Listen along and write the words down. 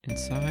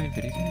Inside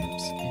Video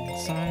Games,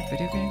 Inside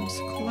Video Games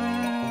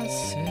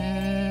Classic.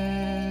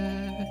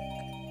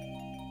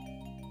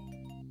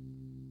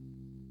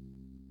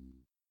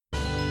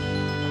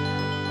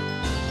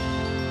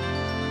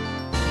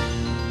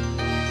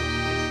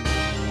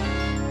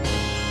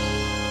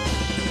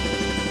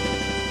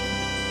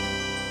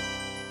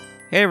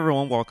 Hey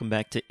everyone, welcome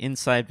back to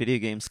Inside Video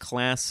Games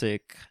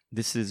Classic.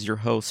 This is your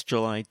host,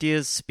 Joel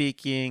Ideas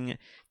speaking.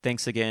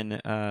 Thanks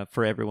again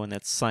for everyone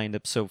that's signed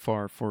up so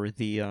far for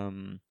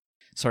the...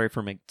 Sorry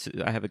for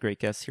I have a great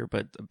guest here,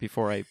 but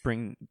before I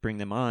bring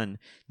them on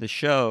the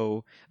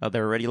show,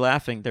 they're already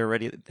laughing. They're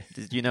already...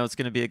 You know it's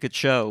going to be a good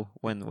show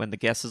when the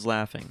guest is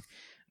laughing.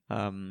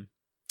 But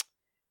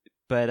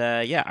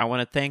yeah, I want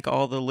to thank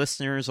all the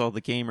listeners, all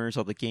the gamers,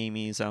 all the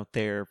gamies out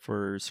there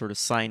for sort of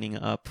signing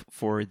up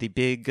for the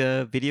big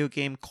video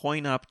game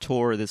coin-op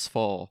tour this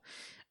fall.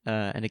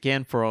 And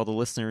again, for all the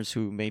listeners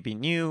who may be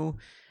new,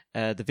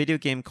 the video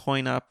game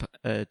coin-op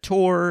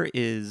tour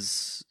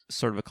is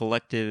sort of a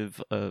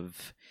collective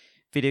of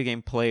video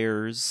game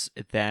players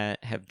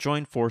that have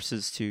joined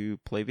forces to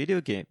play video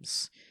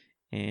games.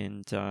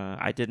 And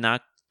I did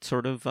not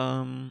sort of...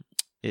 I'm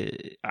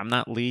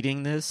not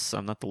leading this.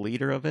 I'm not the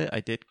leader of it. I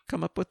did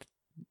come up with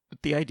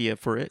the idea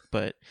for it,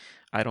 but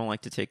I don't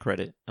like to take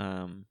credit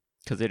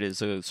because it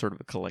is a sort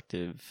of a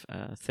collective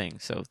thing.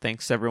 So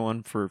thanks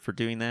everyone for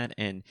doing that.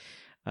 And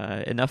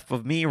enough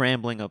of me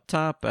rambling up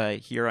top.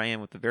 Here I am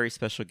with a very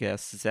special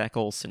guest, Zach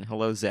Olson.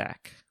 Hello,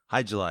 Zach.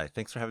 Hi, July.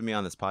 Thanks for having me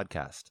on this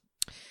podcast.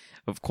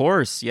 Of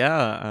course,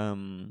 yeah.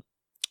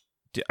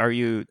 Do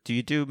you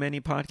do many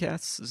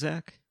podcasts,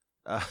 Zach?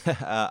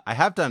 I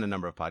have done a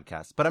number of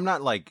podcasts, but I'm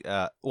not like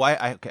I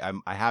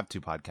have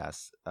two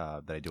podcasts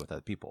that I do with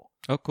other people.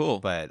 Oh, cool!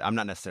 But I'm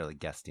not necessarily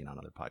guesting on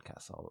other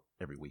podcasts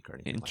every week or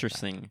anything.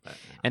 Interesting. Like that. But,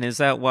 yeah. And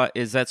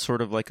is that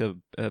sort of like a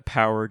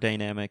power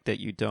dynamic that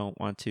you don't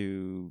want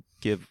to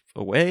give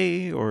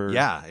away, or?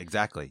 Yeah,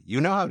 exactly. You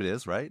know how it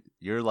is, right?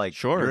 You're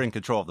like you're in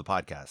control of the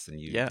podcast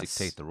and you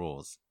dictate the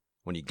rules.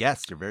 When you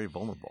guest, you're very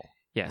vulnerable.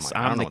 Yes,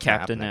 I'm the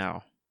captain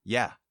now.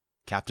 Yeah,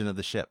 captain of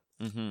the ship.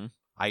 Mm-hmm.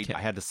 I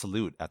had to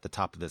salute at the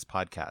top of this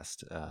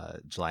podcast.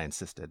 July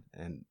insisted,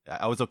 and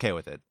I was okay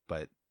with it,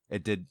 but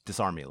it did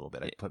disarm me a little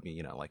bit. It put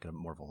me, like a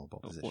more vulnerable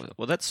position.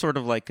 Well, that's sort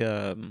of like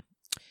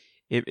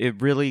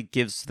it really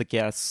gives the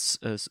guests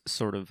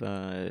sort of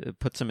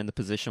puts them in the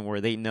position where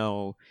they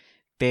know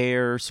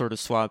they're sort of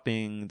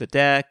swapping the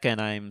deck,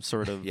 and I'm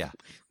sort of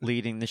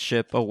leading the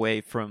ship away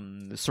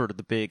from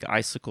the big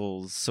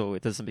icicles, so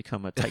it doesn't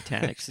become a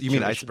Titanic situation. You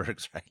mean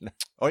icebergs right now?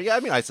 Oh yeah,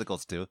 I mean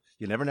icicles too.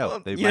 You never know.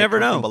 Well, you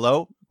never know. From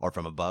below or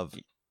from above.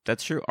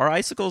 That's true. Are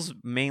icicles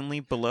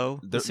mainly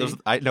below?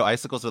 No,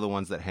 icicles are the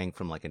ones that hang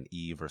from like an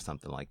eave or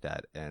something like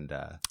that, and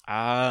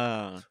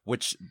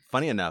which,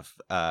 funny enough,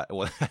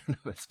 well,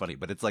 it's funny,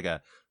 but it's like I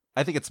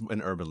think it's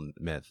an urban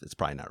myth. It's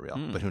probably not real,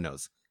 but who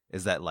knows?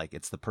 Is that like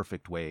it's the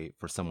perfect way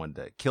for someone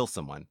to kill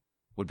someone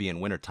would be in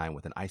wintertime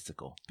with an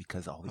icicle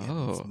because all the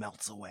evidence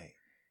melts away.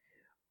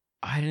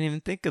 I didn't even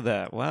think of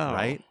that. Wow.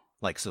 Right?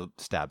 Like, so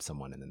stab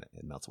someone and then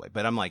it melts away.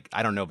 But I'm like,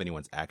 I don't know if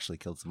anyone's actually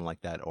killed someone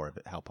like that or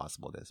how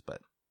possible it is,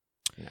 but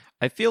you know.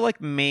 I feel like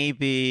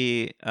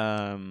maybe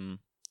so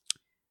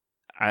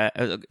a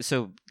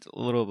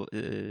little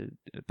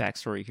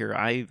backstory here.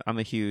 I'm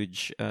a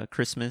huge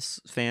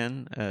Christmas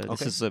fan.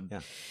 This is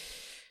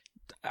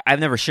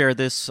I've never shared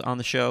this on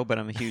the show, but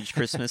I'm a huge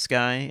Christmas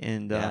guy,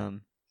 and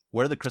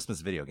where are the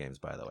Christmas video games,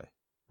 by the way?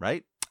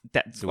 Right?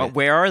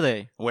 Where are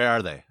they? Where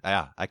are they?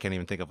 Yeah, I can't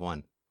even think of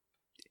one.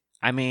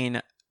 I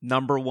mean,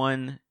 number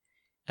one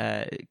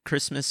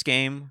Christmas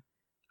game,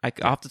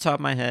 off the top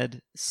of my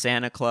head,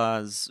 Santa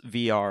Claus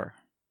VR.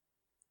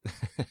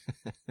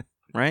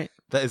 Right?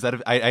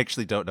 I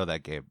actually don't know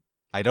that game.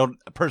 I don't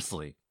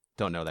personally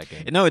don't know that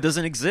game. No, it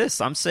doesn't exist.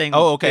 I'm saying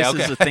this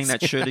is a thing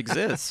that should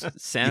exist.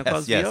 Santa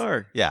Claus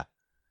VR.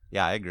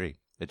 Yeah, I agree.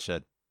 It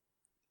should.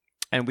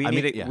 And we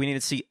need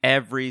to see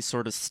every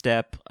sort of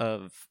step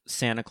of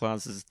Santa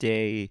Claus's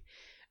day.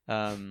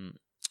 When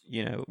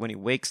he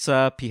wakes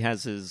up, he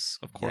has his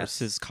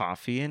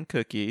coffee and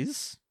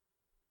cookies.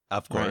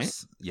 Of course,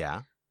 right?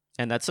 Yeah.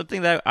 And that's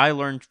something that I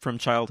learned from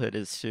childhood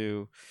is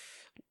to,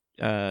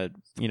 write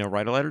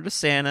a letter to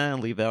Santa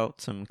and leave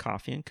out some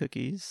coffee and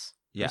cookies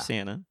for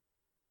Santa.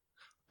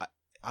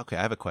 Okay,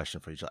 I have a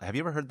question for you. Have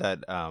you ever heard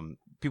that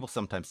people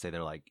sometimes say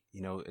they're like,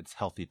 it's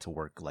healthy to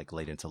work like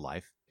late into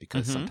life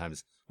because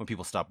sometimes when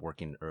people stop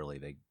working early,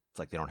 it's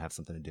like they don't have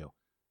something to do.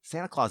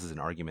 Santa Claus is an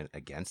argument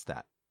against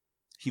that.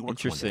 He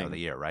works one day of the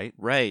year, right?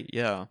 Right,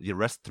 yeah. The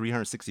rest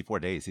 364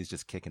 days, he's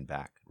just kicking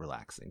back,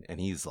 relaxing, and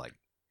he's like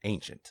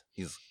ancient.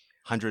 He's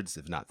hundreds,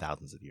 if not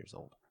thousands of years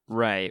old.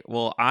 Right.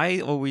 Well, I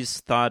always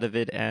thought of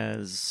it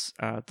as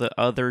the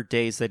other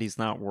days that he's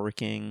not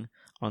working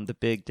on the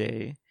big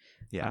day.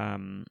 Yeah.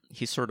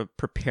 He's sort of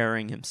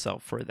preparing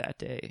himself for that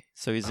day.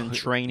 So he's in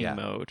training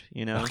mode,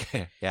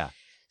 Okay, yeah.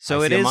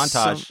 So it is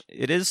montage.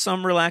 It is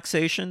some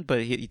relaxation,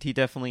 but he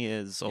definitely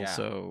is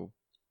also.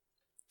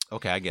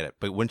 Okay, I get it.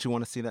 But wouldn't you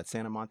want to see that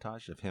Santa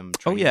montage of him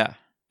training? Oh, yeah.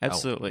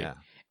 Absolutely.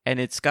 And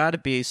it's got to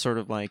be sort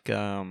of like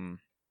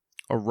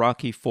a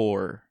Rocky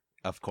IV,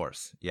 of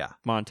course, yeah,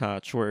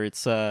 montage where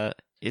it's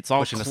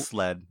all pushing a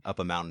sled up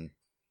a mountain.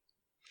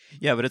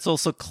 Yeah, but it's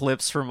also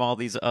clips from all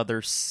these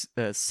other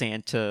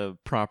Santa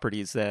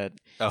properties that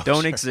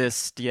don't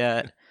exist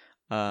yet,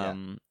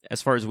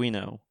 as far as we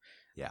know.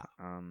 Yeah.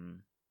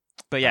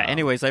 But yeah,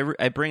 anyways,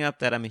 I bring up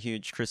that I'm a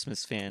huge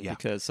Christmas fan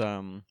because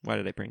why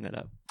did I bring that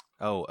up?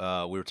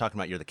 Oh, we were talking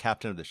about you're the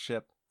captain of the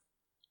ship.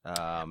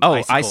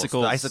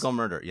 Icicles. The icicle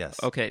murder, yes.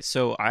 Okay,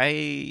 so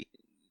I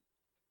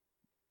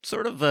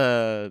sort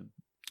of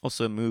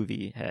also a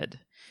movie head.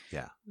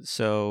 Yeah.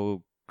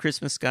 So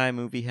Christmas guy,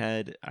 movie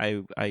head.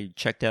 I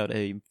checked out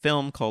a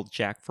film called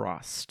Jack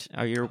Frost.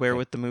 Are you aware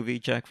with the movie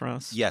Jack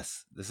Frost?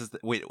 Yes. This is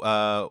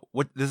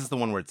This is the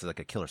one where it's like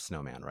a killer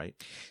snowman, right?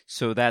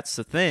 So that's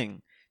the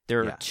thing.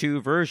 There are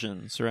two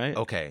versions, right?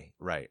 Okay,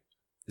 right.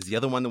 Is the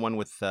other one the one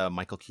with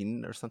Michael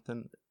Keaton or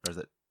something, or is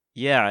it?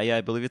 Yeah,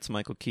 I believe it's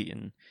Michael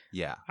Keaton.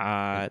 Yeah.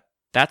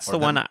 That's the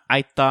one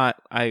I thought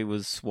I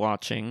was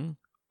watching.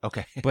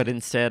 Okay. But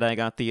instead I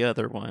got the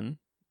other one.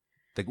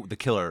 The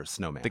killer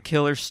snowman. The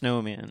killer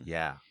snowman.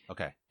 Yeah.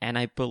 Okay. And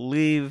I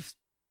believe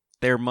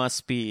there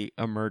must be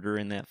a murder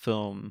in that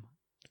film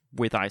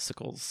with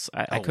icicles.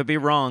 I could be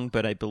wrong,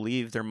 but I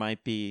believe there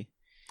might be.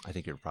 I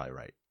think you're probably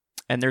right.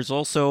 And there's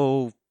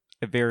also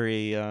a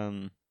very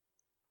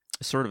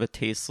sort of a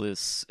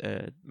tasteless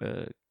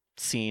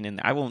scene, and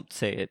I won't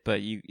say it,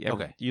 but you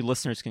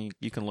listeners can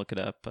look it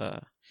up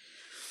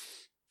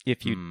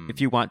if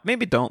you want.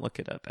 Maybe don't look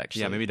it up.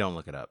 Actually, yeah, maybe don't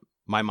look it up.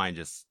 My mind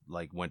just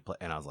like went,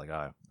 and I was like,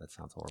 "Oh, that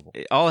sounds horrible."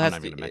 All has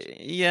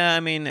to. Yeah, I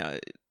mean, the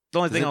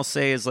only thing I'll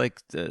say is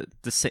like the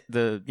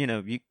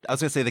I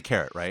was gonna say the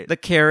carrot, right? The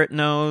carrot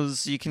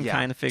nose. You can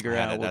kind of figure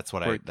out. That's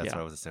what I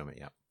was assuming.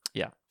 Yeah.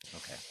 Yeah.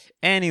 Okay.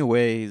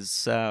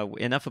 Anyways,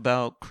 enough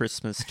about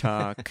Christmas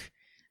talk.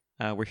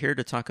 We're here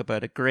to talk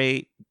about a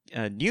great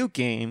new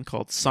game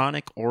called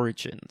Sonic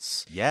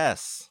Origins.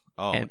 Yes.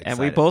 Oh, and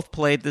we both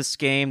played this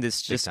game.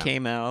 This just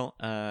came out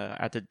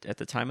at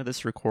the time of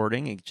this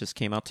recording. It just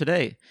came out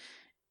today,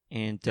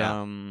 and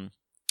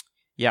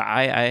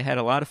I had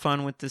a lot of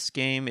fun with this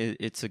game.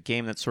 It's a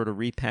game that sort of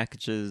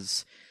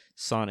repackages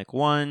Sonic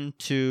 1,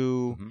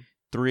 2,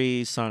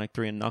 3, Sonic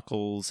 3 and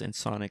Knuckles, and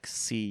Sonic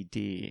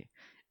CD.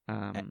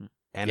 And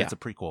it's a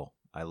prequel.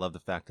 I love the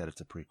fact that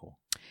it's a prequel.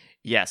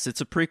 Yes,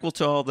 it's a prequel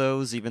to all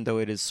those, even though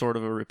it is sort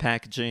of a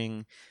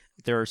repackaging.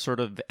 There are sort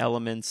of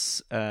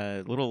elements,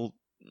 little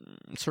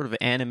sort of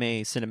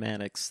anime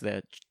cinematics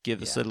that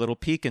give us a little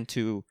peek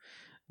into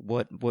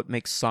what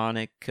makes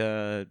Sonic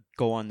go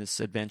on this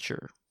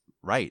adventure.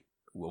 Right.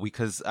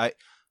 Because I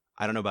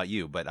don't know about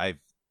you, but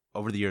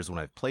over the years when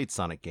I've played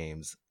Sonic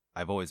games,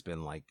 I've always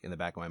been like in the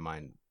back of my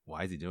mind,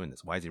 why is he doing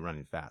this? Why is he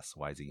running fast?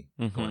 Why is he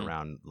going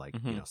around like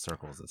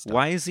circles and stuff?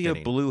 Why is he a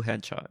blue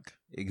hedgehog?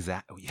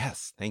 Exactly.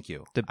 Yes. Thank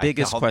you. The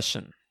biggest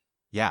question.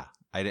 Yeah.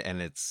 Did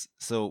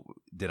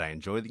I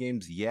enjoy the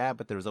games? Yeah,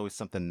 but there was always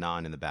something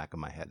gnawing in the back of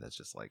my head that's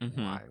just like,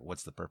 why?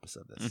 What's the purpose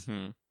of this?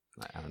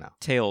 I don't know.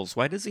 Tails.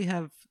 Why does he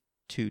have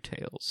 2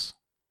 tails?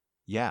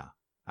 Yeah.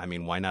 I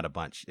mean, why not a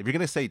bunch? If you're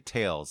going to say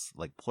tails,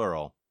 like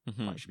plural,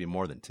 it should be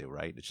more than 2,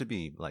 right? It should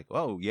be like,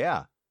 oh,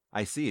 yeah,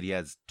 I see it. He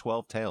has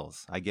 12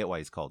 tails. I get why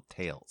he's called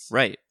Tails.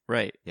 Right.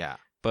 Yeah.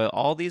 But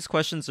all these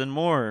questions and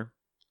more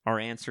are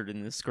answered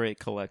in this great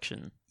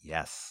collection.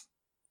 Yes.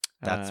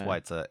 That's why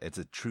it's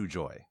a true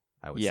joy,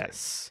 I would say.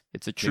 Yes.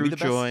 It's a true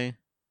joy.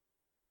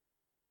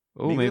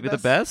 Oh, maybe the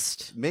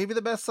best? Maybe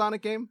the best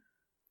Sonic game?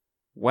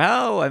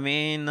 Well, I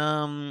mean,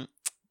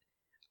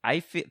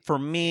 for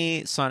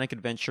me, Sonic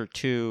Adventure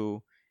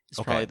 2 is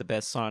probably the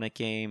best Sonic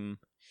game.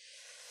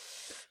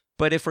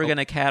 But if we're going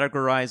to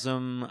categorize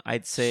them,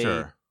 I'd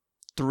say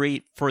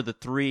 3 for the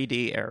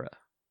 3D era.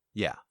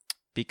 Yeah.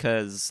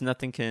 Because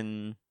nothing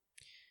can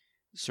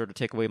sort of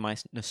take away my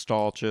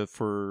nostalgia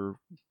for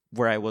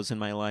where I was in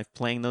my life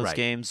playing those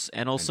games.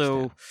 And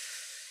also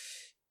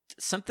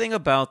something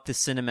about the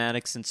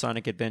cinematics in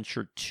Sonic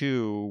Adventure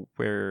 2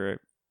 where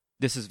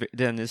this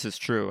is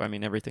true. I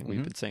mean, everything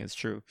we've been saying is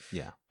true.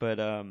 Yeah. But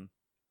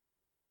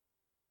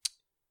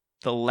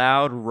the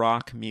loud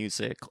rock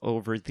music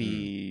over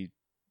the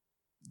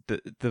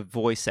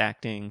voice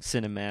acting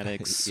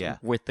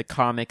cinematics with the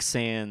Comic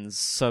Sans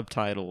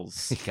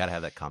subtitles. You gotta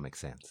have that Comic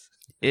Sans.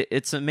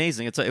 It's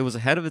amazing. It was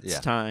ahead of its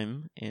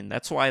time, and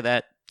that's why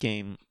that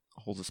game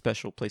holds a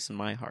special place in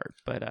my heart.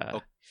 But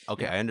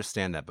I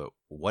understand that. But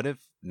what if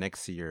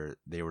next year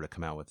they were to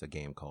come out with a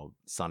game called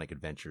Sonic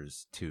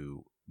Adventures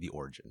 2: The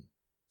Origin?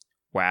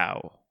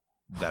 Wow,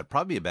 that'd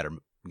probably be a better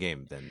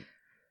game than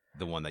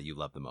the one that you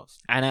love the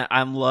most. And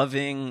I'm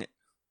loving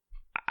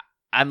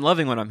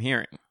what I'm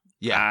hearing.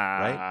 Yeah,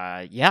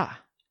 right? Yeah.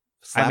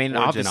 Slap I mean,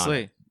 Origin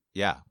obviously.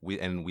 Yeah,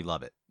 we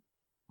love it.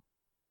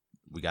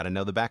 We got to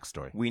know the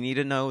backstory. We need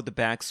to know the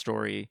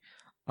backstory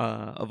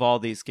of all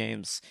these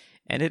games.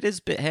 And it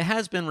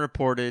has been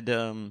reported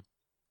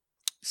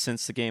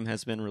since the game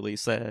has been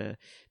released that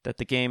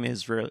the game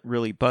is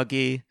really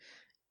buggy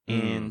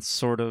and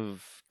sort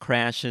of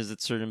crashes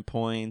at certain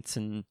points.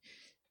 And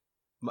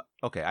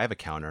okay, I have a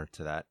counter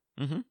to that.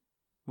 Mm-hmm.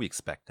 We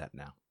expect that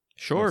now.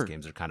 Sure. Most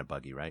games are kind of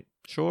buggy, right?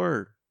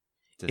 Sure.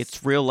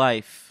 It's real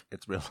life.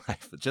 It's real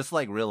life. Just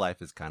like real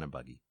life is kind of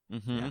buggy.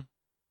 Mm-hmm.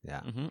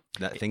 Yeah.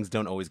 Things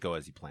don't always go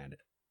as you planned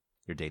it.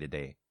 Your day to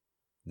day.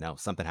 No,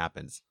 something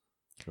happens.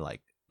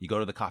 Like you go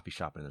to the coffee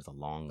shop and there's a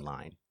long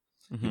line.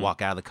 You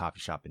walk out of the coffee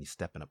shop and you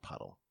step in a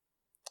puddle.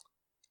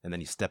 And then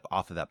you step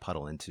off of that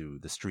puddle into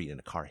the street and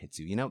a car hits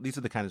you. You know, these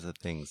are the kinds of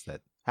things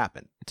that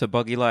happen. It's a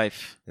buggy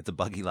life. It's a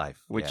buggy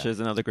life. Which is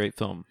another great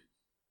film.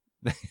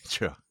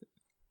 True.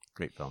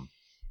 Great film.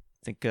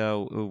 I think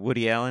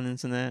Woody Allen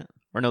is in that.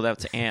 Or no,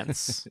 that's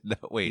Ants. No,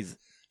 wait.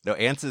 No,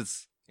 Ants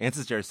is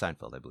Jerry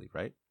Seinfeld, I believe,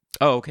 right?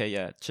 Oh, okay,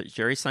 yeah.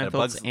 Jerry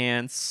Seinfeld's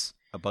Ants.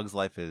 A Bug's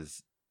Life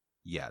is,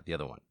 the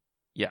other one.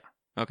 Yeah,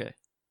 okay.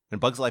 And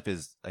Bug's Life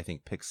is, I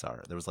think,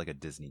 Pixar. There was like a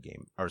Disney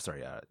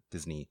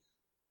Disney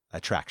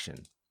attraction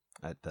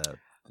at the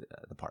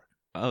park.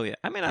 Oh, yeah.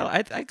 I mean,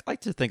 I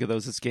like to think of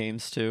those as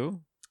games,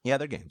 too. Yeah,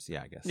 they're games.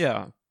 Yeah, I guess.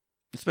 Yeah.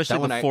 Especially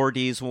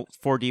the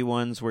 4D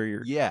ones where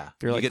you're... Yeah,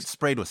 you get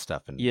sprayed with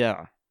stuff. And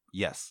yeah.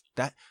 Yes.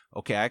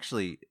 Okay,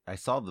 actually, I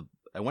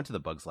went to the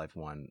Bug's Life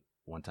one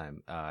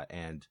time,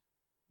 and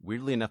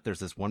weirdly enough, there's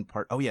this one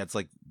part. Oh, yeah, it's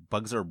like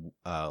bugs are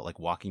like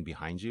walking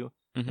behind you,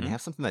 and they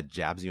have something that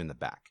jabs you in the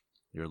back,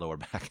 your lower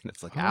back, and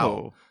it's like,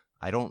 ow,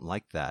 I don't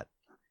like that.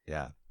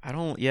 Yeah.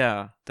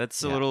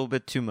 That's a little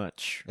bit too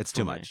much. It's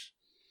too much.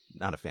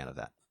 Not a fan of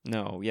that.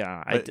 No,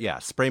 yeah.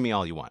 Spray me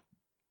all you want,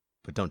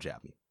 but don't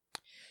jab me.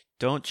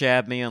 Don't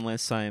jab me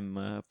unless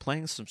I'm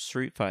playing some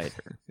Street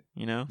Fighter,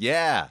 you know?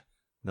 Yeah.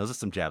 Those are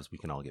some jabs we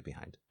can all get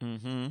behind.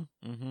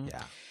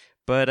 Yeah.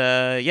 But,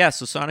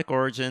 so Sonic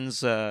Origins,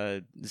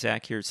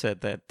 Zach here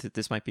said that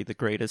this might be the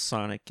greatest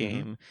Sonic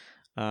game.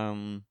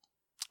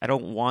 I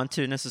don't want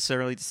to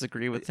necessarily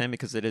disagree with him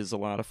because it is a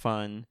lot of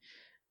fun.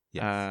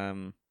 Yes.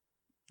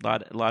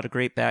 A lot of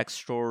great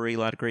backstory, a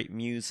lot of great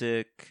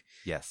music.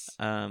 Yes.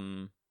 A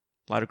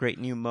lot of great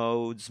new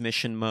modes,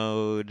 mission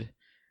mode.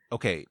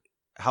 Okay,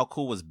 how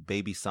cool was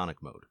Baby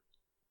Sonic mode?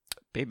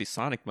 Baby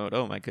Sonic mode,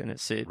 oh my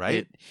goodness.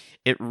 Right?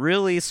 It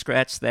really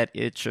scratched that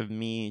itch of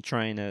me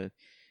trying to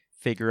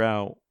figure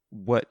out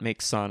what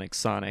makes Sonic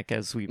Sonic,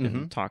 as we've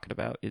been talking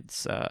about.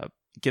 It's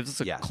gives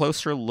us a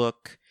closer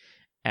look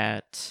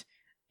at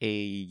a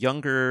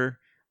younger,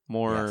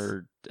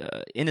 more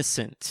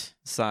innocent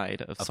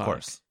side of Sonic. Of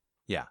course.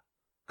 Yeah.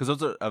 Because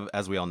those are,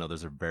 as we all know,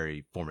 those are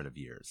very formative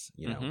years.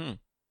 You know,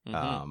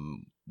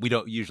 we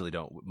usually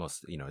don't.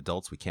 Most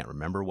adults, we can't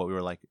remember what we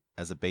were like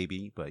as a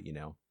baby, but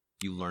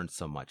you learned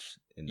so much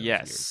in those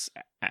years.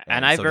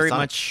 And I very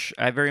much.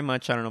 I don't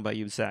know about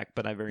you, Zach,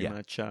 but I very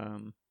much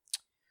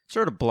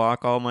sort of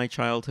block all my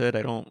childhood.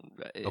 I don't.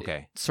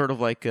 Okay. Sort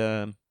of like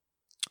I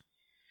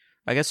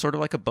guess sort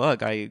of like a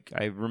bug. I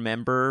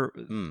remember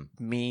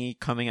me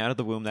coming out of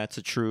the womb. That's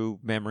a true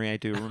memory. I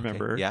do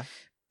remember. Okay. Yeah.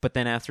 But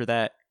then after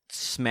that,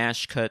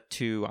 smash cut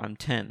to I'm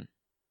 10.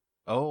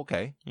 Oh,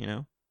 okay. You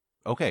know?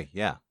 Okay,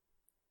 yeah.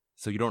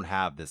 So you don't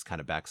have this kind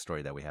of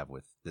backstory that we have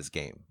with this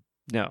game.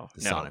 No.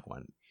 The Sonic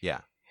one. Yeah.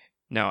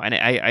 No, and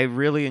I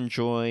really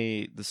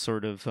enjoy the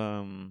sort of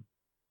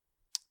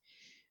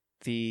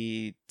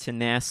the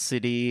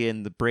tenacity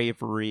and the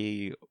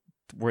bravery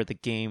where the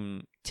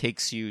game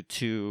takes you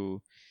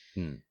to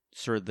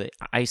sort of the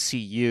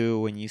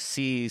ICU and you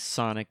see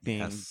Sonic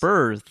being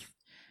birthed.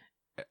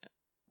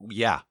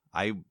 Yeah.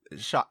 You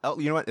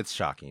know what? It's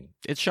shocking.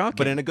 It's shocking.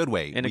 But in a good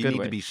way. We need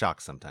to be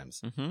shocked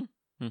sometimes.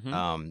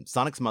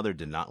 Sonic's mother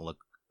did not look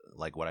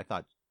like what I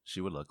thought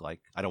she would look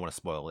like. I don't want to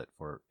spoil it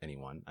for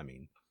anyone. I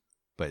mean,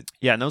 but...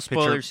 Yeah, no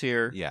spoilers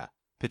here. Yeah.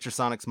 Picture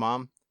Sonic's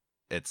mom.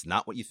 It's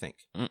not what you think.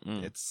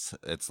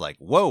 It's like,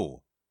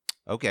 whoa.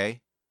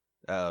 Okay.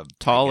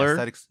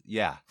 Taller.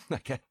 Yeah.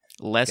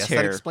 Less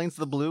hair. That explains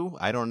the blue.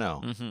 I don't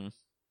know.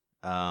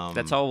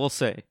 That's all we'll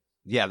say.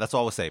 Yeah, that's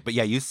all we'll say. But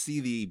yeah, you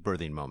see the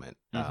birthing moment,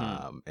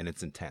 and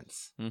it's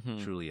intense.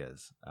 Truly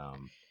is.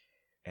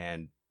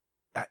 And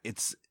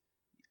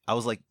I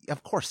was like,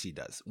 of course he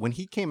does. When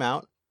he came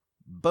out,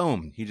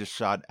 boom, he just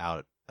shot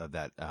out of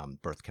that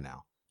birth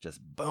canal. Just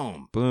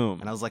boom. Boom.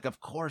 And I was like, of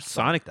course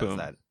Sonic does Boom.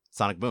 that.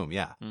 Sonic Boom,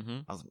 yeah.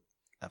 I was like,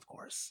 of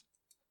course.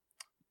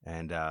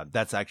 And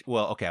that's actually,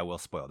 well, okay, I will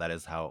spoil. That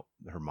is how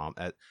her mom,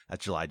 at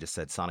July just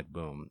said Sonic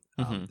Boom.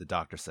 The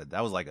doctor said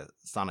that was like a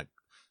Sonic.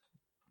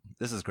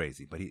 This is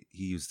crazy, but he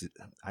used it.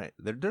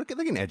 They're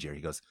getting edgier.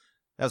 He goes,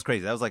 that was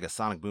crazy. That was like a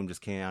Sonic Boom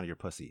just came out of your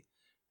pussy.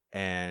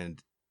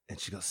 And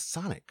she goes,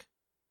 Sonic,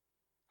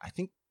 I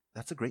think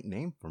that's a great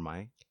name for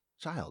my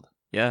child.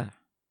 Yeah.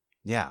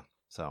 Yeah.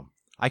 So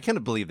I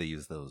can't believe they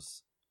used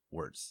those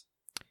words.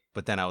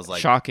 But then I was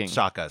like, shocking.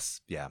 Shock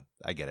us. Yeah,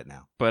 I get it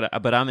now. But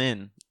I'm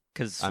in.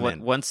 Because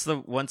once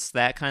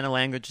that kind of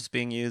language is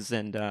being used,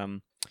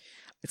 and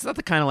it's not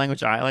the kind of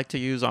language I like to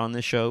use on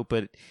this show,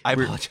 but I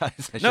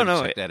apologize. I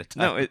checked at a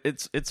time. No,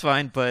 it's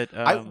fine. But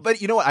but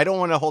you know what? I don't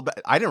want to hold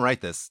back. I didn't write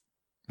this.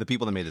 The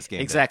people that made this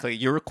game exactly.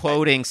 did. You're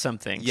quoting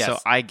something, yes. So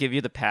I give you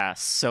the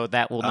pass. So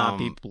that will not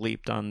be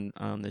bleeped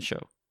on the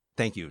show.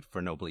 Thank you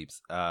for no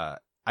bleeps.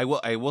 I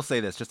will say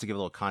this just to give a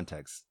little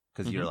context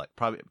because you're like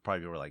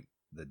probably were like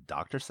the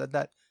doctor said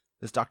that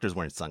this doctor's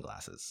wearing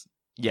sunglasses.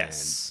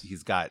 Yes. And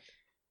he's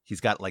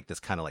got like this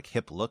kind of like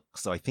hip look,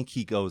 so I think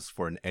he goes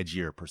for an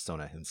edgier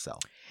persona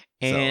himself.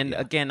 And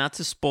again, not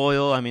to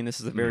spoil, I mean, this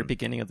is the very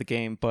beginning of the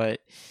game, but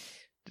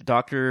the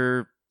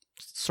Doctor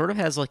sort of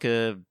has like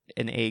an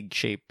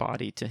egg-shaped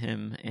body to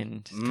him,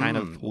 and kind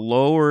of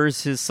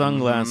lowers his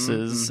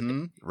sunglasses.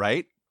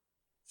 Right?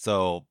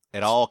 So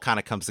it all kind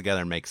of comes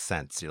together and makes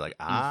sense. You're like,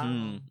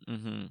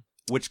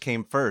 which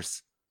came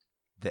first,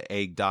 the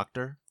Egg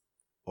Doctor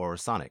or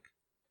Sonic,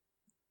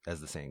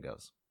 as the saying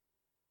goes?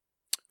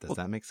 Does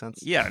that make sense?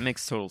 Yeah, it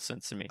makes total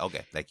sense to me.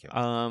 Okay, thank you.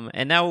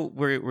 And now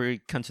we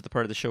come to the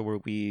part of the show where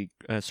we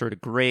sort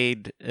of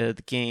grade the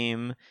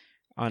game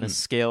on a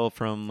scale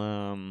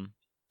from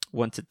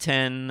 1 to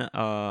 10.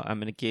 I'm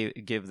going to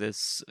give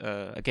this,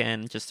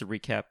 again, just to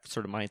recap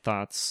sort of my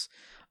thoughts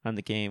on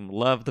the game.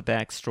 Love the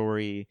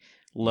backstory.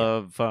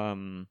 Love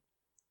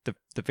the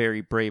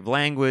very brave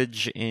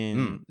language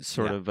in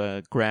sort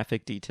of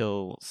graphic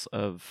details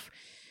of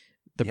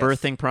the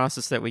birthing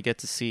process that we get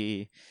to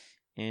see.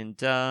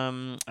 And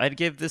I'd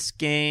give this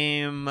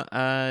game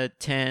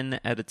 10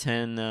 out of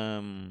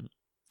 10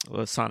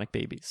 Sonic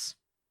babies.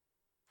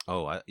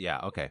 Oh, yeah,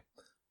 okay.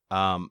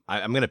 I'm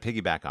going to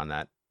piggyback on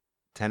that.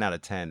 10 out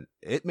of 10.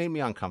 It made me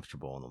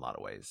uncomfortable in a lot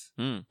of ways.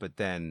 But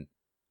then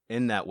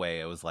in that way,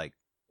 it was like,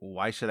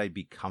 why should I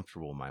be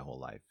comfortable my whole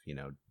life? You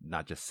know,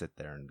 not just sit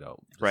there and go,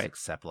 just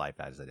accept life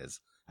as it is,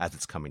 as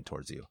it's coming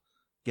towards you.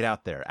 Get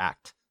out there,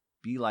 act.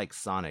 Be like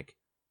Sonic.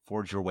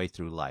 Forge your way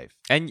through life.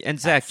 And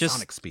Zach, just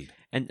Sonic speed.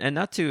 And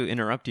not to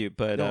interrupt you,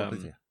 but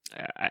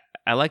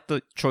I like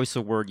the choice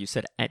of word you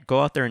said. Go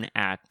out there and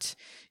act.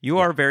 You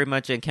are very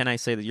much, and can I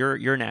say that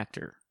you're an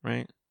actor,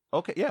 right?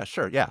 Okay, yeah,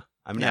 sure, yeah.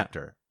 I'm an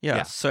actor.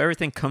 Yeah, so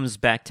everything comes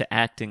back to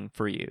acting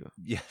for you.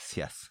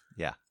 Yes,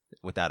 yeah,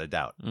 without a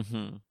doubt.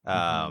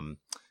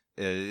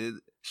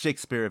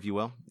 Shakespeare, if you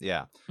will,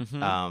 yeah.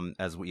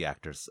 As we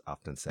actors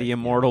often say. The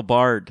immortal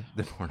bard.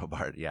 The immortal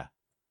bard, yeah.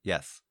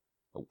 Yes.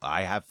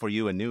 I have for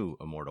you a new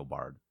immortal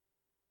bard,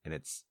 and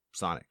it's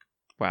Sonic.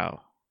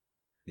 Wow.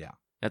 Yeah.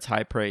 That's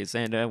high praise.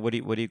 And what do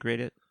you grade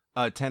it?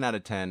 10 out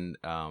of 10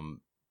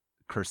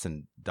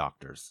 cursing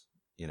doctors,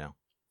 you know.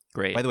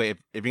 Great. By the way, if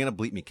you're going to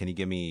bleep me, can you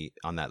give me,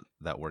 on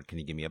that word, can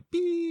you give me a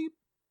beep?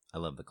 I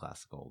love the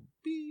classical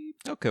beep.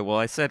 Okay, well,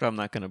 I said I'm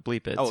not going to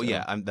bleep it. Oh, so.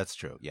 yeah, that's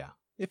true, yeah.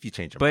 If you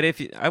change your mind.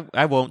 But if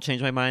I won't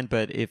change my mind,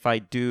 but if I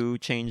do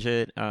change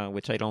it,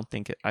 which I don't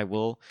think I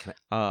will,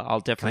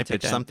 I'll definitely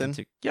take that something?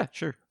 Yeah,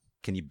 sure.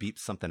 Can you beep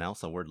something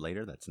else, a word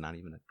later that's not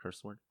even a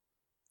curse word?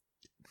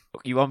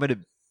 You want me to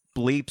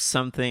bleep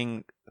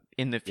something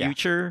in the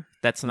future? Yeah.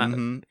 That's not...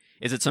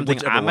 Is it something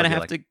I'm going to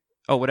have to...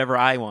 Oh, whatever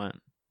I want.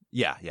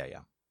 Yeah.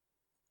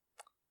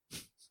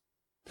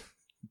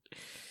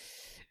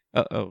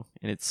 Uh-oh.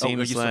 And it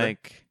seems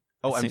like...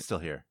 I'm still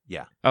here.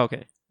 Yeah.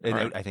 Okay.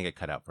 Right. I think it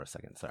cut out for a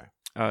second. Sorry.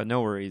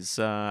 No worries.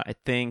 I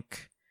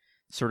think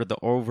sort of the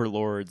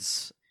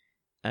overlords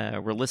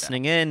were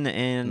listening in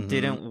and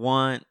didn't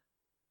want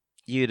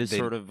you to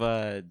sort of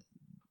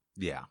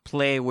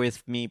play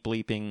with me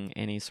bleeping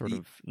any sort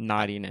of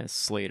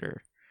naughtiness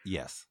later.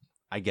 Yes,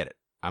 I get it.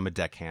 I'm a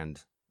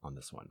deckhand on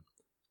this one.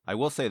 I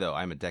will say, though,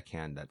 I'm a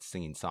deckhand that's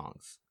singing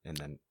songs and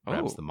then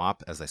grabs the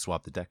mop as I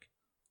swap the deck.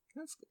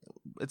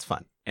 It's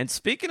fun. And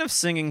speaking of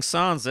singing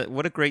songs,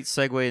 what a great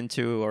segue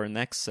into our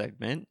next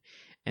segment.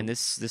 And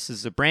this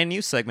is a brand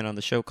new segment on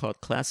the show called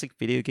Classic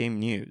Video Game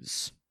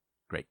News.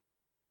 Great.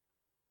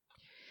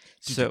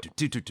 So,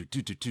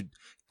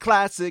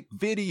 Classic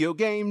Video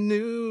Game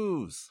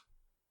News.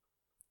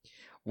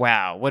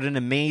 Wow, what an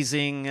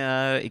amazing...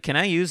 can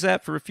I use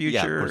that for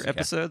future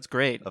episodes?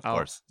 Great. Of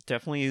course. I'll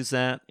definitely use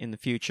that in the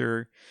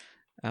future.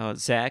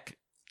 Zach,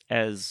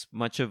 as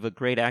much of a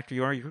great actor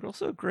you are, you're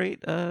also a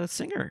great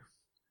singer.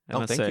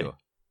 Thank you.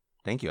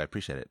 Thank you. I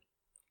appreciate it.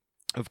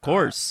 Of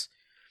course.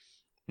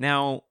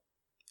 Now,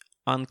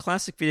 on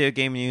Classic Video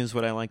Game News,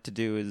 what I like to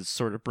do is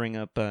sort of bring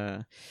up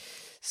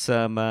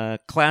some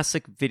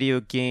classic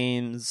video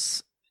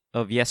games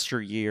of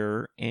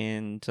yesteryear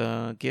and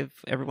give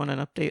everyone an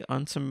update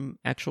on some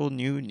actual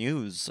new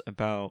news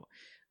about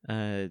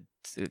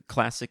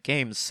classic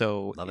games.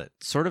 So, love it.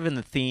 Sort of in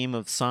the theme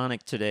of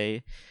Sonic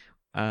today,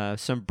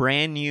 some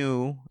brand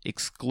new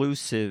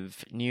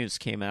exclusive news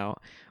came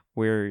out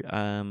where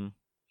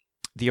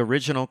the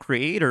original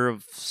creator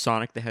of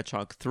Sonic the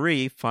Hedgehog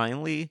 3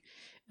 finally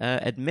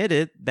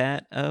admitted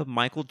that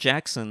Michael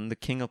Jackson, the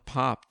king of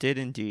pop, did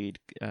indeed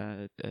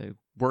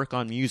work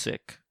on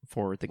music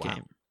for the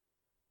game.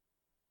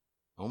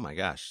 Oh my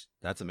gosh,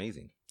 that's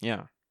amazing.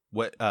 Yeah.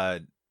 What,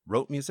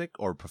 wrote music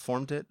or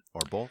performed it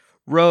or both?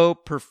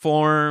 Wrote,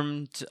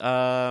 performed,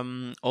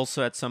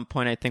 also at some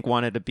point I think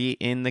wanted to be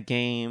in the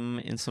game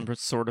in some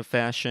sort of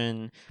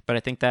fashion, but I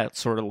think that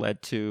sort of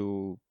led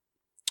to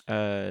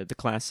the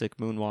classic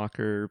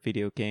Moonwalker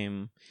video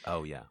game.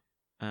 Oh, yeah.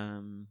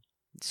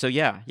 So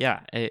yeah,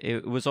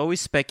 it was always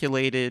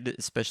speculated,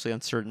 especially on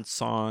certain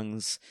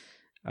songs.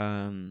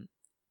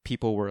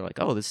 People were like,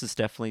 "Oh,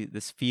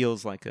 this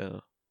feels like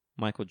a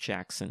Michael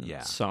Jackson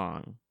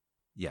song."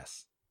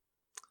 Yes,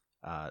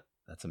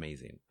 that's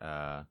amazing.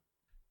 Wow,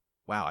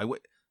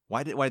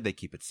 Why did they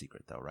keep it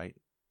secret though? Right?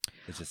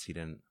 It's just he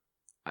didn't.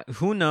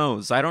 Who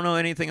knows? I don't know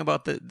anything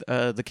about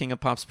the King of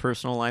Pop's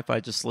personal life.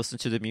 I just listen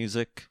to the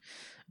music.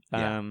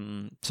 Yeah.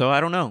 So I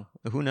don't know.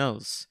 Who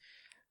knows?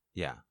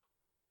 Yeah.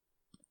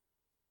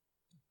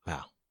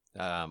 Wow.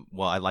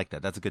 Well, I like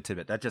that. That's a good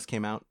tidbit. That just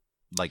came out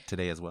like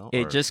today as well.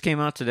 It just came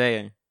out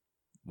today.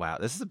 Wow,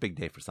 this is a big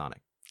day for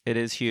Sonic. It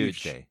is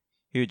huge. Huge day.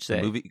 Huge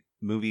day.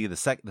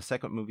 The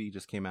second movie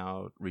just came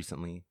out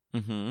recently.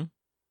 Mm-hmm.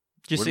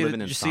 Did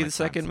you see the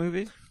second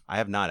movie? I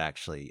have not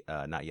actually.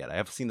 Not yet. I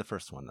have seen the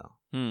first one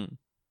though.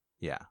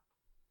 Yeah.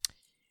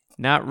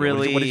 Not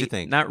really. What did you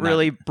think? Not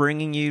really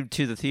bringing you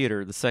to the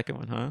theater. The second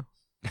one, huh?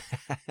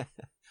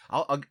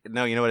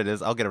 No, you know what it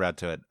is. I'll get around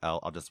to it.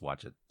 I'll just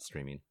watch it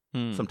streaming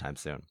sometime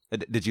soon.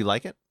 Did you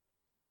like it?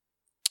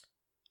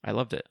 I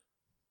loved it.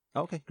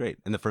 Okay, great.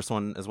 And the first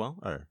one as well,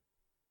 or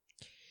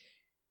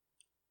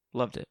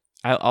loved it.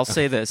 I'll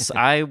say this: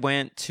 I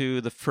went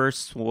to the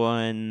first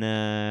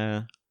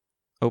one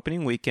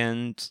opening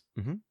weekend,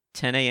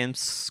 10 a.m.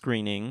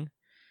 screening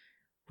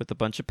with a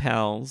bunch of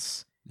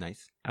pals.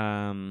 Nice.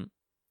 And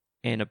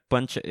a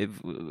bunch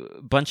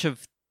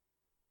of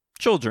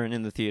children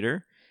in the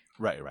theater.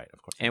 Right,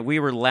 of course. And we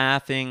were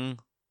laughing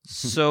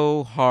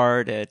so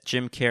hard at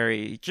Jim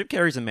Carrey. Jim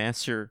Carrey's a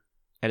master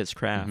at his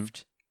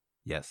craft.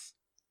 Yes.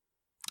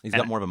 He's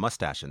got more of a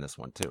mustache in this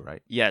one too,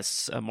 right?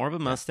 Yes, more of a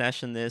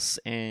mustache in this,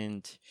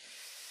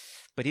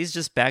 but he's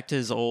just back to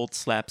his old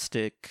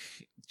slapstick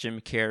Jim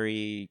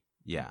Carrey.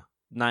 Yeah.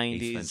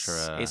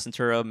 90s Ace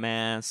Ventura,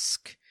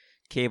 Mask,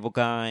 Cable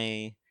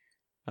Guy.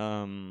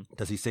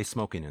 Does he say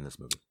smoking in this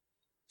movie?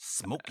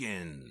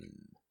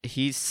 Smoking.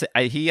 He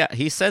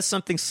says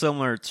something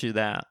similar to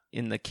that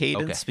in the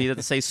cadence. Okay. He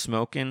doesn't say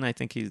smoking. I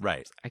think he's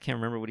right. I can't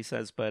remember what he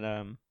says, but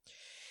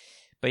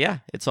yeah,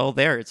 it's all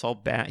there. It's all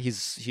bad.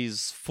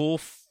 He's full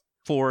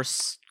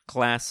force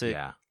classic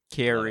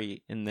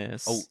Carrey in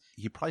this. Oh,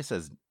 he probably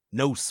says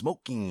no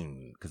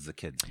smoking because the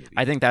kid.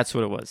 I think that's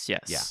what it was.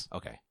 Yes. Yeah.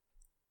 Okay.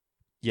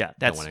 Yeah,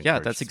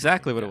 that's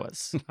exactly what it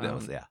was.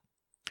 Yeah.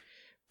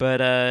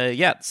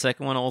 But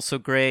second one also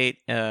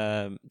great.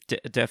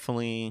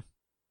 Definitely,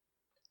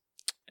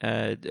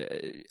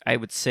 I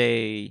would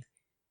say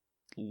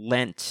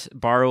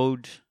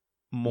borrowed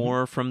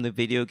more from the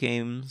video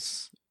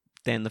games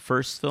than the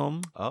first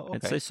film. Oh, okay.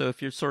 I'd say so.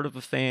 If you're sort of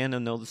a fan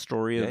and know the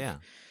story of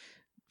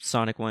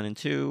Sonic 1 and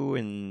 2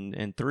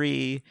 and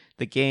 3,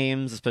 the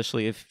games,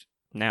 especially if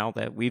now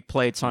that we've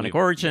played Sonic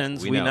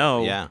Origins, we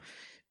know. Yeah.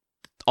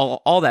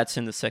 All that's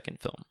in the second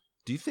film.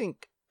 Do you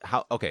think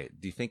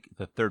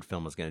the third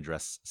film is going to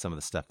address some of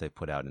the stuff they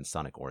put out in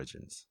Sonic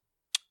Origins?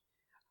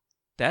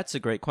 That's a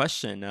great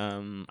question.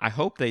 I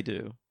hope they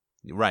do.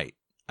 Right.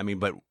 I mean,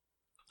 but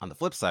on the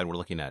flip side, we're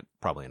looking at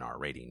probably an R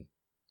rating.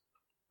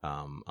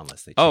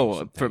 Unless they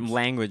change from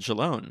language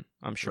alone,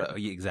 I'm sure.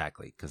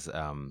 Exactly, because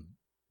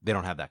they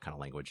don't have that kind of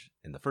language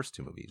in the first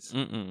two movies.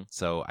 Mm-mm.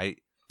 So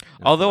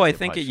although I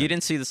think you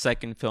didn't see the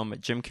second film,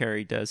 but Jim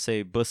Carrey does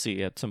say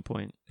 "bussy" at some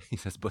point. He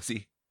says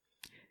 "bussy."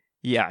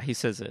 Yeah, he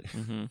says it.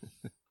 Mm-hmm.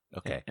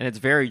 Okay, and it's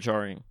very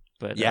jarring.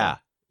 But yeah,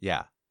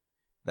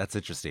 that's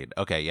interesting.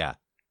 Okay, yeah.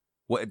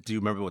 What do you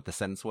remember? What the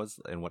sentence was,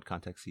 and what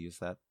context he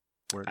used that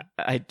word?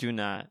 I do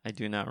not. I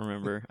do not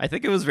remember. I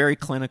think it was very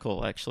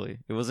clinical. Actually,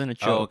 it wasn't a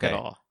joke at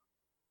all.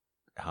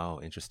 Oh,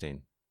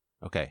 interesting.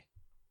 Okay.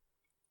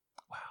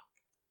 Wow.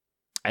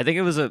 I think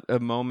it was a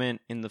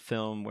moment in the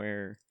film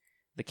where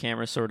the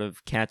camera sort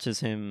of catches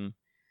him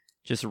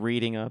just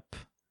reading up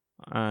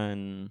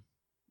on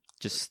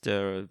just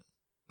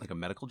like a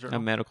medical journal?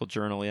 A medical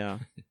journal, yeah.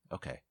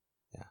 Okay.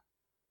 Yeah.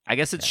 I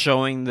guess it's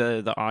showing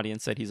the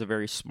audience that he's a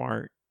very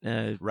smart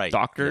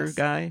doctor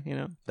guy, you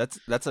know?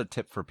 That's a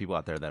tip for people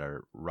out there that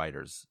are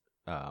writers,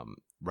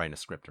 writing a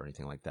script or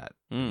anything like that.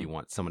 If you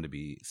want someone to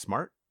be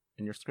smart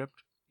in your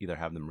script, either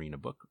have them read a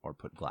book or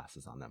put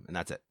glasses on them, and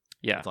that's it.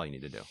 Yeah. That's all you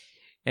need to do.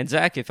 And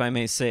Zach, if I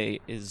may say,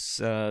 is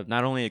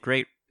not only a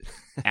great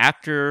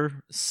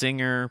actor,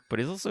 singer, but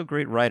he's also a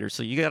great writer.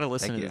 So you got to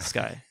listen to this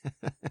guy.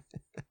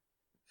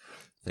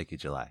 Thank you,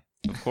 July.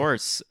 Of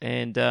course.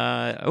 And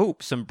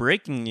some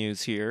breaking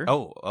news here.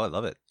 Oh, I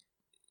love it.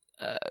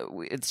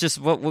 It's just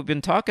what we've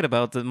been talking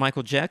about, the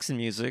Michael Jackson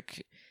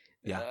music.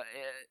 Yeah.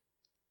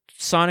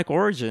 Sonic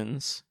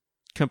Origins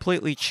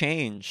completely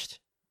changed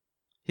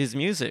his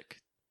music.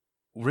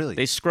 Really?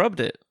 They scrubbed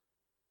it.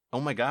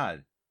 Oh my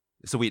God.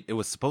 So it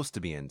was supposed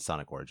to be in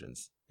Sonic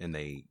Origins, and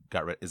they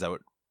got rid. Is that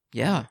what?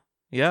 Yeah.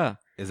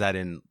 Is that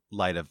in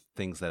light of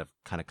things that have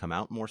kind of come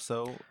out more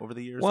so over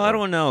the years? Well, I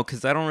don't know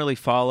because I don't really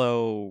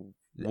follow.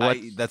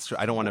 That's true.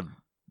 I don't want to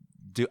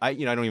do. I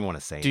don't even want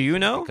to say. Do you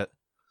know?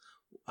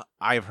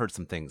 I have heard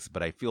some things,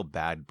 but I feel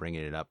bad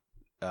bringing it up.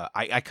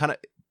 I kind of.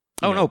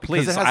 Oh no!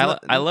 Please,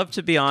 I love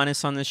to be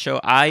honest on this show.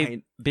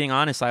 Being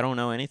honest, I don't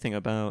know anything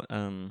about.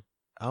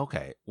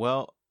 Okay,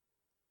 well,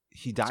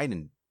 he died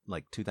in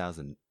like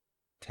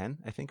 2010,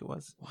 I think it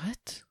was.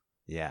 What?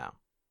 Yeah.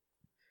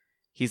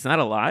 He's not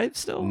alive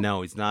still?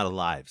 No, he's not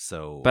alive.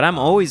 So, but I'm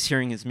always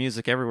hearing his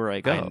music everywhere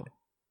I go.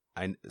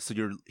 So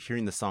you're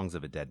hearing the songs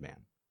of a dead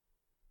man.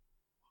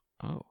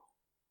 Oh.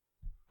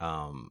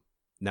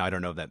 Now I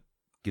don't know if that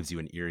gives you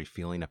an eerie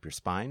feeling up your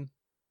spine.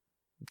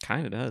 It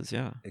kind of does,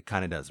 yeah. It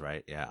kind of does,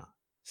 right? Yeah.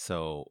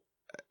 So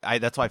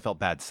that's why I felt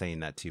bad saying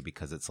that too,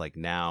 because it's like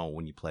now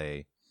when you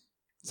play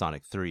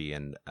Sonic 3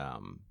 and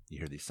you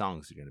hear these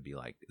songs, you're going to be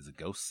like, is a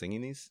ghost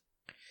singing these?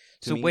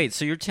 So wait,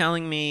 so you're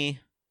telling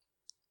me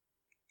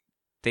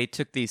they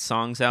took these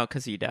songs out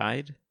because he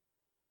died?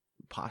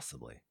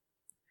 Possibly.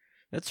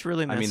 That's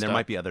really messed up. I mean, there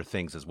might be other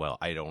things as well.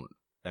 But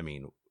I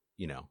mean,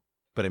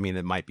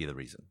 it might be the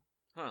reason.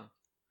 Huh.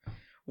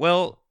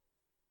 Well,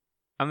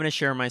 I'm going to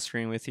share my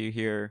screen with you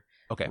here.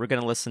 Okay. We're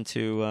going to listen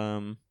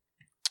to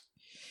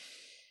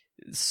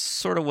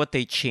sort of what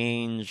they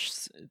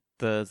changed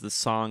the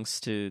songs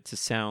to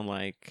sound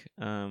like.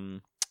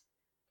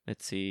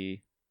 Let's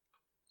see.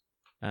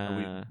 Are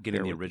we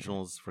getting the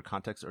originals for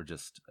context or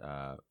just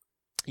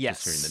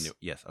yes. Just hearing the new?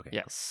 Yes. Okay.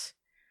 Yes.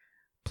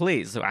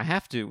 Please, I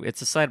have to.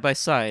 It's a side by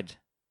side.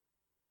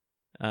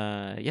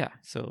 Yeah.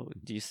 So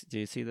do you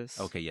see this?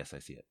 Okay. Yes, I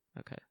see it.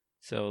 Okay.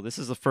 So this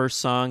is the first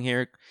song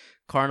here,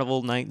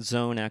 Carnival Night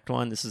Zone Act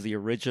 1. This is the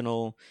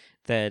original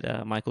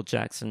that Michael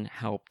Jackson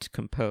helped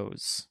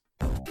compose.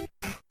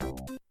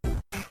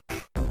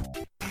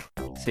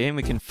 See, and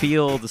we can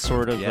feel the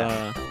sort of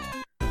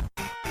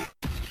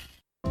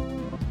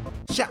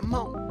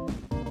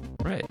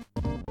right.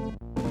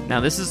 Now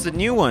this is the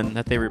new one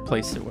that they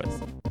replaced it with.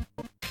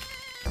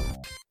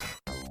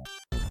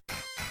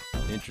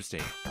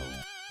 Interesting.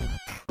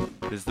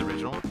 This is the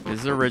original? This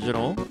is the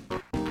original.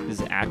 This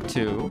is Act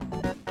 2.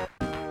 I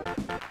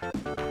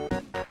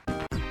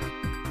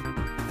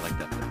like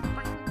that.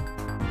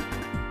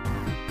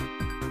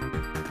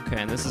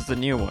 Okay, and this is the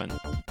new one.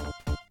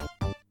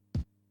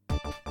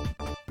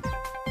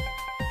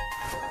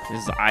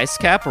 This is Ice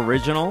Cap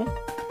original.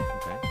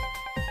 Okay.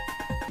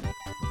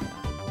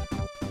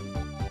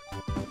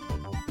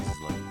 This is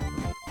lovely.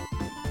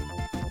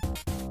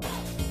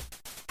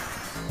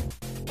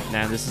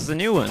 Now this is the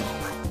new one.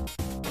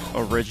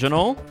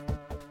 Original.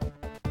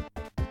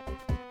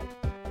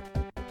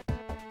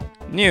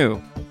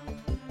 New.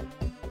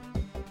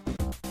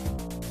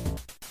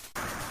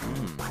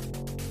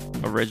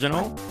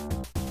 Original.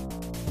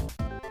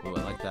 Oh,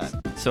 I like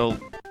that. So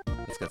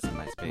it's got some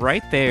nice bass.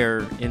 Right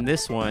there in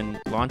this one,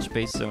 Launch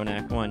Bass Zone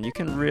Act 1, you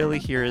can really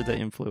hear the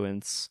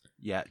influence.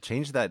 Yeah,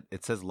 change that.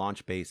 It says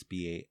Launch Bass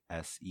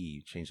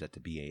B-A-S-E. Change that to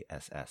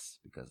B-A-S-S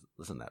because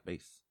listen to that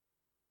bass.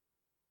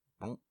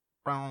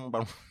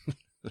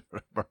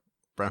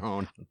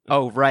 Brown.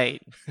 Oh,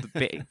 right.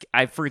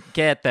 I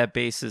forget that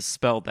bass is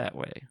spelled that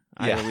way.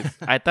 Yeah.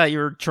 I thought you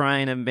were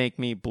trying to make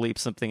me bleep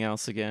something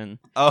else again.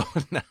 Oh,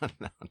 no.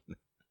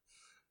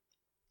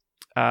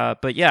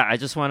 But yeah, I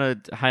just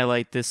want to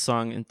highlight this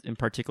song in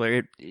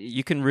particular.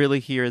 You can really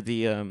hear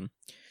the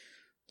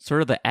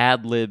sort of the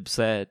ad-libs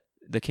that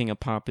the King of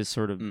Pop is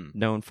sort of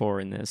known for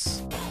in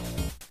this.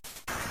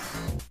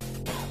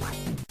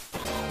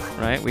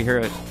 Right? We hear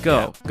it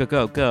go, go,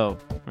 go, go.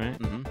 Right?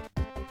 Mm-hmm.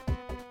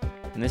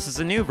 And this is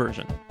a new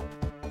version.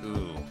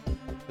 Ooh.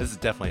 This is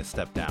definitely a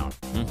step down.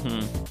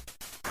 Mm-hmm.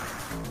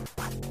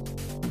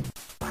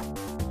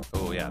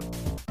 Oh, yeah.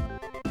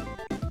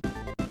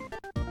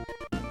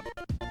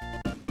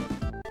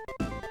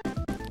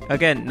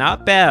 Again,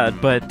 not bad,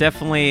 but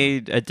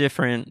definitely a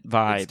different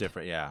vibe. It's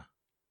different, yeah.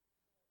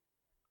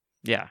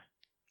 Yeah.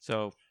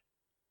 So.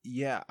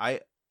 Yeah,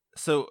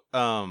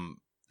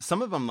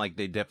 some of them, like,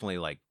 they definitely,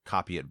 like,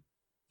 copy it.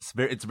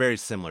 It's very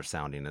similar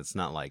sounding. It's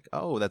not like,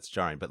 oh, that's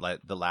jarring. But like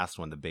the last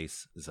one, the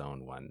Bass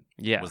Zone one,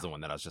 was the one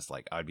that I was just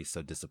like, I'd be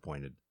so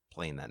disappointed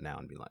playing that now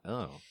and be like,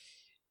 oh.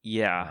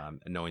 Yeah.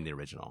 Knowing the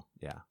original.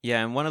 Yeah.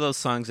 Yeah, and one of those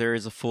songs there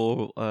is a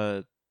full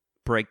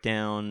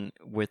breakdown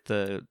with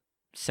the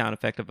sound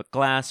effect of a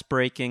glass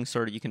breaking.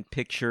 Sort of, you can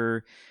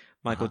picture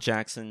Michael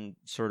Jackson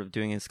sort of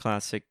doing his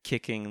classic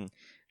kicking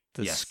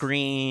the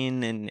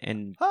screen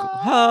and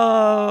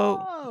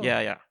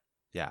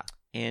yeah.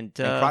 And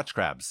crotch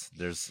grabs.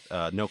 There's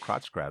no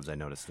crotch grabs I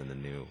noticed in the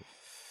new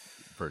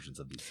versions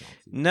of these songs.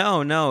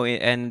 No,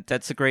 and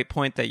that's a great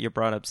point that you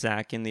brought up,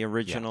 Zach. In the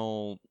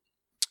original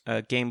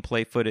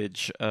gameplay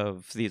footage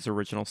of these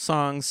original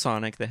songs,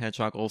 Sonic the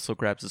Hedgehog also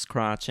grabs his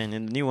crotch, and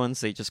in the new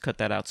ones, they just cut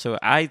that out. So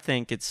I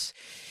think it's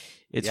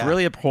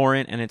really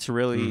abhorrent and it's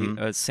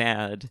really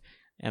sad,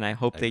 and I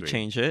hope they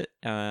change it.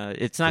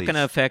 It's not going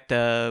to affect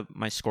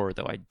my score,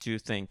 though. I do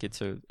think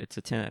it's a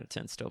 10 out of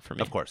 10 still for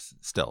me. Of course,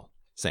 still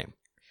same.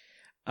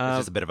 It's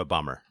just a bit of a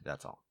bummer.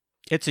 That's all.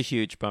 It's a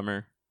huge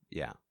bummer.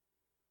 Yeah.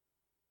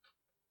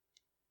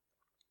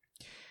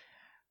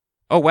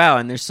 Oh, wow.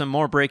 And there's some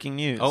more breaking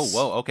news. Oh,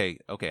 whoa. Okay.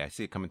 I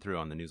see it coming through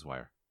on the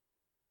newswire.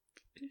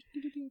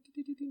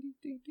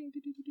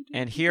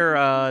 And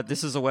here,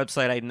 this is a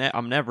website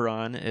I'm never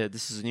on.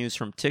 This is news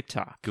from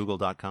TikTok.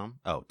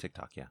 Google.com? Oh,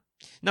 TikTok, yeah.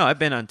 No, I've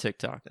been on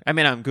TikTok. I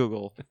mean, on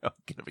Google.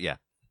 Yeah.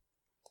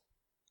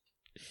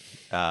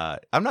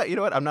 I'm not, you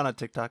know what? I'm not on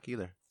TikTok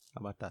either.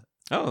 How about that?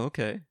 Oh,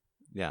 okay.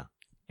 Yeah.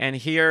 And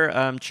here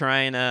I'm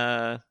trying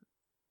to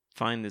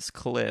find this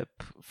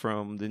clip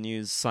from the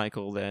news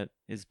cycle that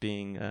is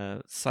being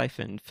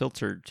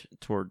filtered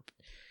toward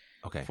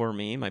Okay. For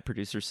me, my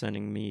producer's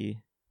sending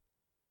me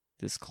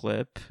this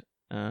clip.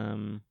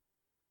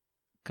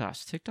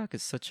 Gosh, TikTok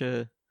is such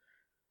an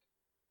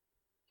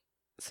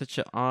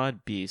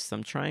odd beast.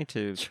 I'm trying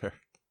to. Sure.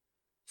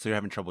 So you're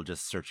having trouble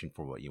just searching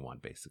for what you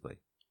want, basically.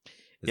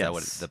 Is yes. that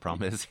what the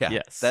problem is? Yeah.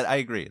 Yes. That I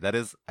agree.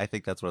 I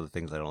think that's one of the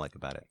things I don't like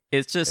about it.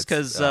 It's just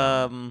because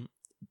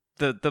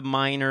the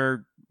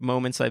minor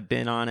moments I've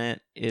been on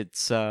it, it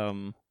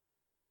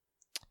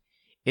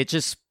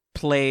just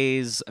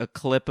plays a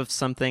clip of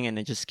something and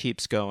it just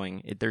keeps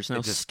going. There's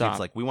no stop. It's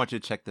like, we want you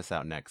to check this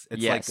out next.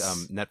 It's yes.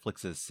 like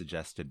Netflix's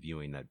suggested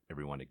viewing that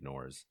everyone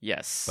ignores.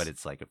 Yes. But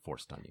it's like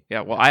forced on you.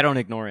 Yeah, well, I don't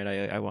ignore it.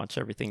 I watch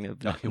everything that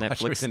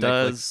Netflix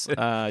does.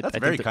 That's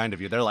very kind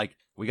of you. They're like,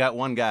 we got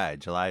one guy.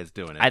 July is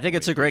doing it. I think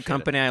it's a great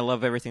company. I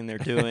love everything they're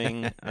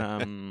doing.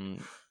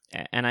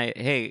 And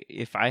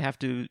if I have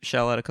to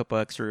shell out a couple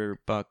extra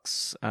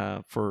bucks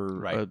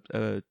for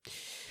a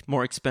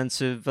more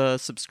expensive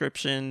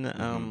subscription,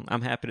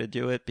 I'm happy to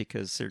do it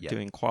because they're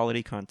doing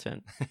quality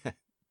content.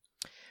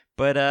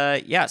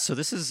 But so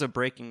this is a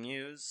breaking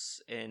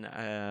news,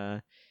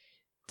 and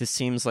this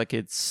seems like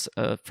it's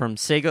from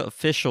Sega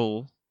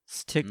Official's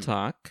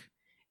TikTok.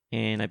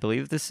 And I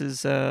believe this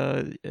is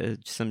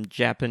some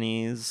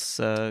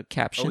Japanese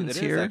captions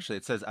here. Actually,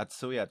 it says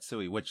Atsui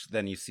Atsui, which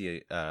then you see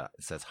it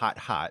says hot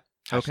hot.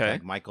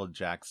 Okay. Michael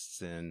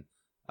Jackson.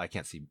 I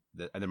can't see.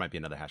 There might be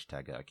another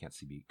hashtag. I can't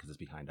see because it's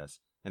behind us.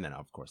 And then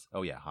of course,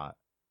 hot.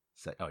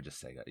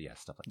 Just Sega. Yeah,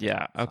 stuff like that.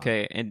 Yeah.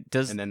 Okay. And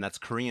then that's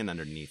Korean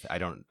underneath. I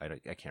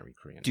can't read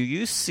Korean. Do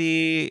you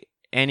see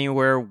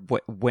anywhere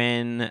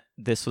when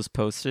this was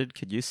posted?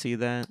 Could you see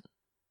that?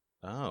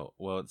 Oh,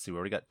 well, let's see. We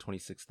already got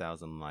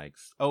 26,000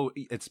 likes. Oh,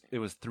 it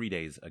was 3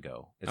 days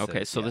ago.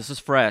 So this is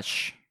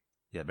fresh.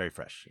 Yeah, very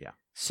fresh. Yeah.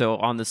 So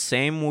on the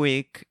same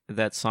week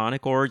that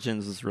Sonic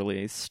Origins was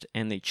released,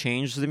 and they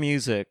changed the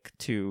music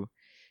to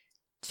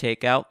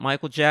take out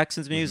Michael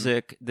Jackson's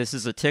music, this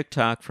is a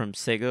TikTok from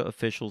Sega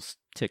Official's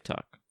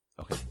TikTok.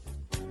 Okay.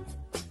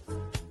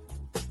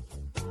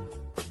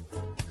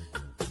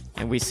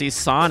 And we see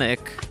Sonic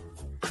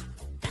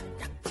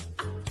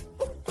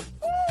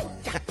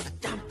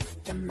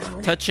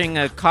touching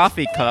a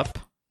coffee cup.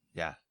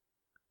 Yeah.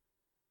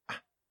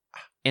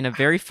 In a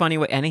very funny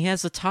way. And he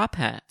has a top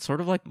hat, sort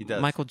of like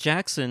does. Michael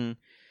Jackson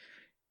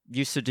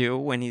used to do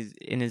when he's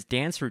in his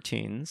dance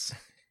routines.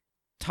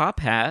 Top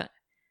hat.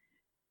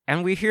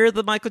 And we hear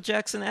the Michael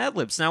Jackson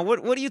ad-libs. Now,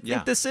 what do you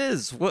think this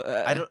is?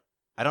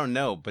 I don't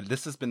know, but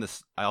this has been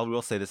I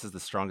will say this is the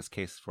strongest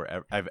case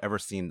I've ever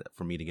seen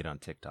for me to get on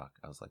TikTok.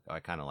 I was like, I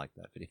kind of like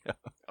that video.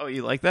 Oh,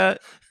 you like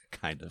that?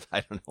 Kind of.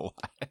 I don't know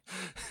why.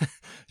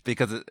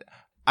 Because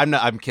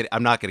I'm kidding.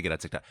 I'm not gonna get on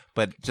TikTok,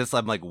 but just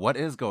I'm like, what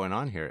is going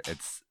on here?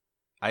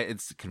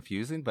 It's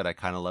confusing, but I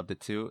kind of loved it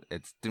too.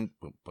 It's boom,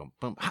 boom, boom,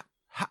 boom, ha,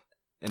 ha,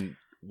 and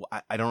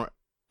I don't.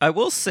 I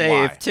will say,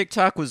 why? If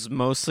TikTok was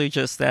mostly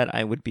just that,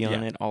 I would be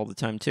on it all the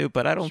time too.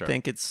 But I don't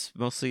think it's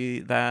mostly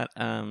that.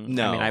 No,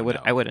 I mean,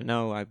 I wouldn't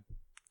know. I'm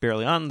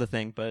barely on the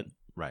thing, but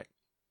right.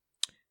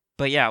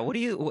 But yeah, what do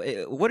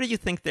you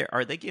think?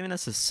 Are they giving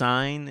us a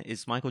sign?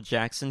 Is Michael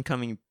Jackson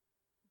coming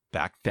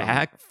back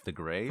from the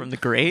grave? From the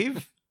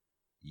grave?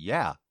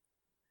 Yeah.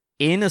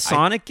 In a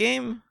Sonic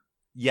game?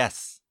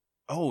 Yes.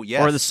 Oh,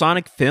 yes. Or the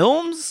Sonic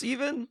films,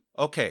 even?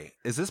 Okay.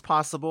 Is this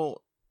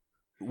possible?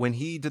 When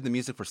he did the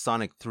music for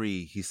Sonic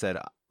 3, he said,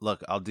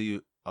 "Look, I'll do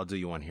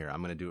you one here.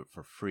 I'm going to do it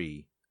for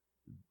free.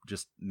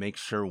 Just make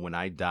sure when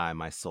I die,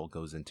 my soul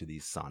goes into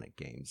these Sonic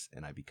games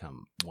and I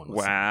become one with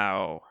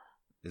Wow.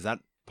 Sonic." Is that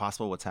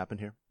possible? What's happened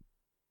here?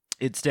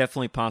 It's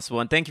definitely possible.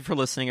 And thank you for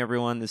listening,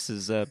 everyone. This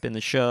has been the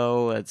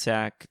show.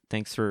 Zach,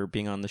 thanks for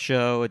being on the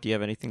show. Do you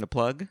have anything to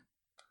plug?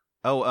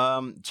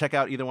 Oh, check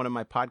out either one of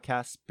my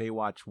podcasts,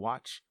 Baywatch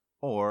Watch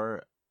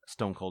or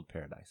Stone Cold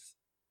Paradise.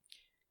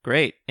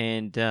 Great.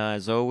 And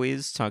as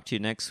always, talk to you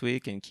next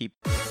week and keep...